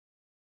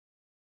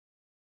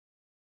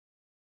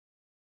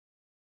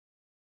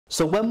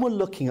So when we're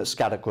looking at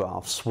scatter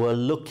graphs, we're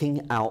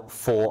looking out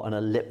for an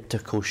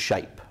elliptical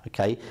shape,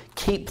 okay?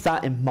 Keep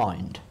that in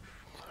mind.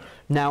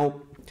 Now,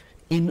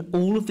 in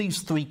all of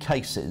these three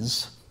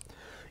cases,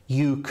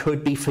 you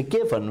could be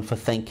forgiven for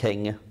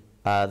thinking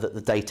that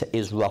the data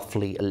is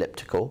roughly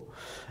elliptical,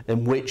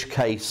 in which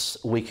case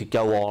we could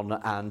go on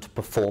and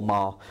perform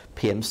our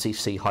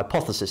PMCC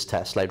hypothesis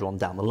test later on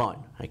down the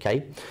line,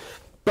 okay?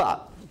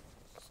 But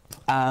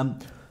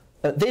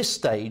at this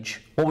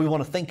stage, what we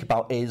want to think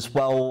about is,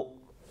 well,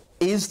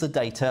 is the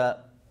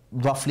data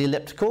roughly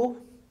elliptical?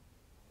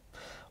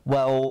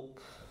 Well,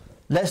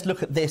 let's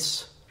look at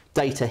this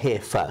data here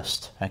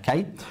first,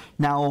 okay?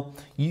 Now,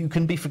 you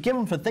can be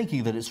forgiven for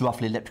thinking that it's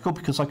roughly elliptical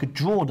because I could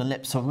draw an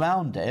ellipse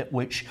around it,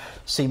 which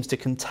seems to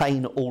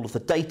contain all of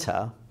the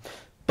data,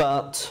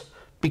 but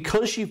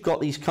because you've got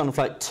these kind of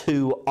like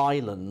two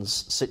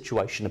islands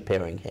situation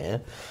appearing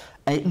here,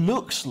 it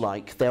looks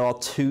like there are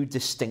two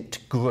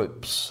distinct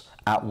groups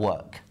at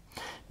work.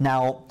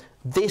 Now,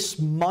 this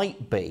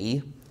might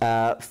be,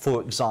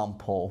 for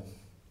example,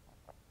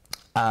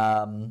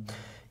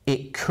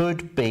 it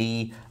could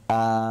be,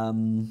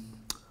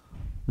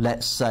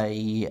 let's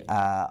say,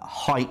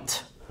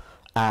 height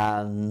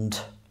and,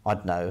 I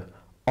don't know,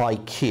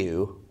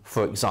 IQ,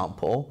 for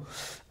example,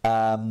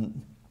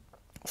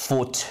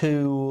 for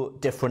two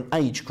different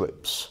age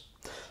groups.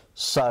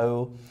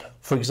 So,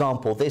 for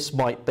example, this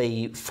might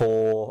be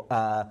for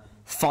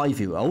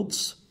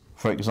 5-year-olds,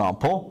 for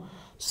example.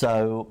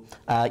 So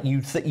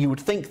you would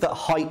think that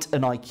height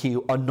and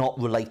IQ are not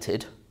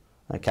related,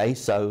 okay?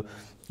 So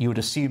you would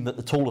assume that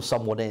the taller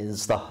someone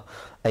is,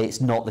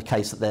 it's not the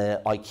case that their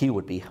IQ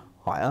would be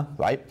higher,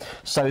 right?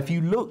 So if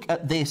you look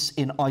at this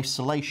in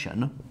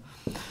isolation,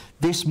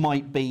 this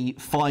might be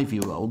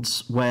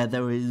 5-year-olds where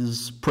there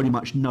is pretty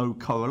much no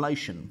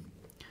correlation.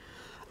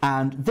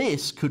 And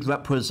this could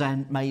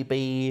represent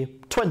maybe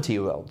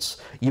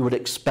 20-year-olds. You would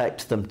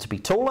expect them to be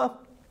taller.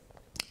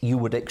 You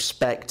would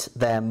expect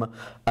them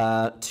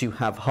to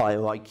have higher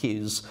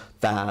IQs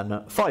than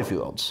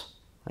 5-year-olds,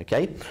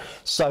 okay?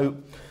 So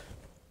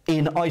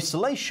in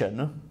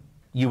isolation,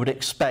 you would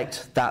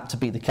expect that to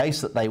be the case,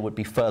 that they would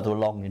be further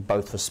along in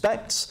both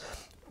respects,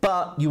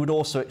 but you would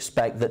also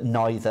expect that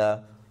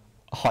neither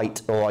height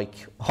and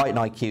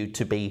IQ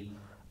to be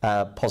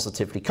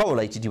positively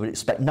correlated. You would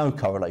expect no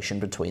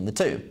correlation between the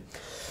two.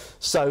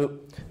 So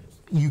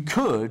you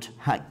could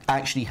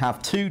actually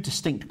have two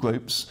distinct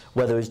groups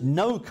where there is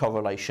no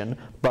correlation,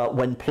 but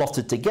when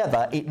plotted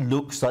together, it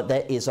looks like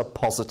there is a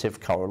positive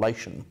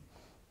correlation.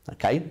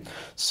 Okay?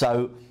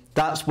 So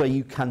that's where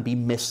you can be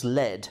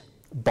misled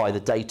by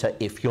the data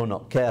if you're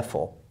not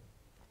careful.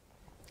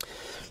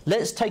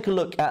 Let's take a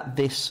look at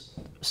this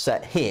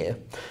set here.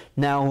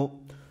 Now,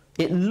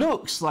 it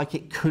looks like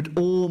it could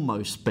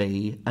almost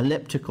be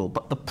elliptical,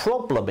 but the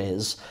problem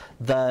is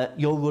that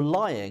you're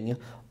relying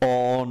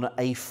on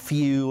a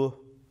few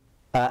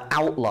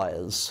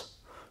outliers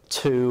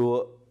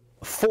to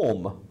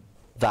form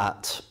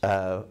that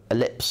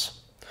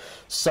ellipse.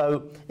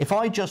 So if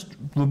I just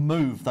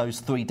remove those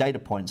three data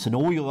points and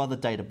all your other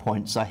data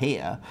points are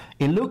here,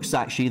 it looks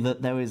actually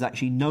that there is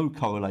actually no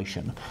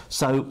correlation.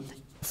 So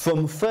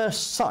from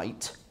first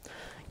sight,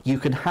 you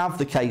can have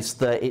the case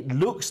that it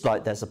looks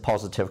like there's a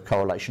positive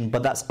correlation,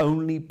 but that's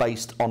only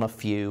based on a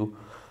few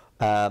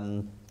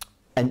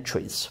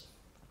entries.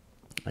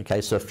 Okay,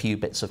 so a few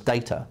bits of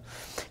data.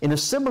 In a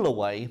similar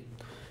way,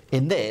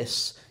 in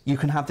this, you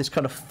can have this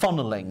kind of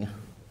funneling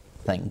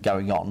thing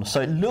going on. So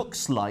it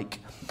looks like,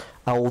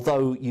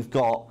 although you've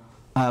got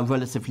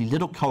relatively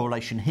little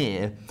correlation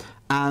here,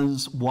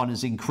 as one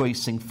is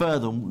increasing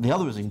further, the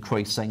other is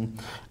increasing,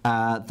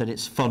 that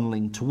it's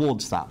funneling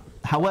towards that.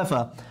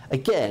 However,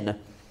 again,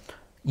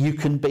 you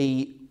can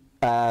be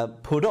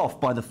put off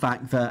by the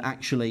fact that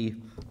actually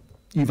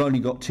you've only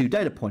got two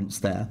data points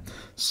there.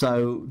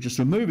 So just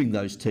removing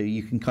those two,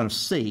 you can kind of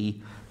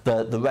see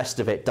that the rest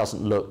of it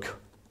doesn't look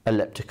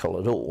elliptical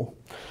at all.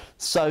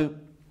 So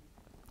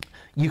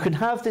you can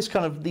have this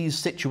kind of these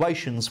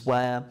situations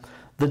where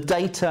the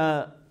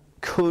data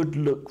could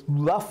look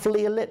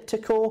roughly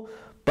elliptical,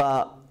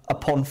 but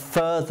upon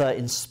further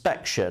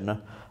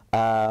inspection,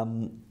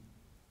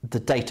 the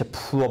data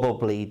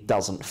probably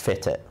doesn't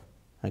fit it.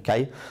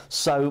 Okay,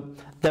 so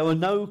there are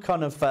no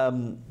kind of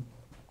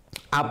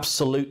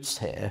absolutes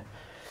here.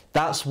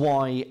 That's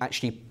why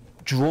actually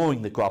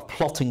drawing the graph,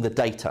 plotting the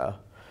data,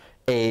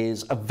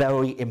 is a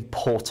very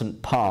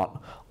important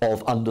part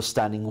of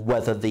understanding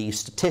whether the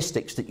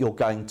statistics that you're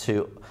going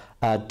to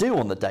do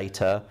on the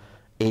data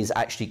is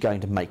actually going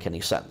to make any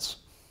sense.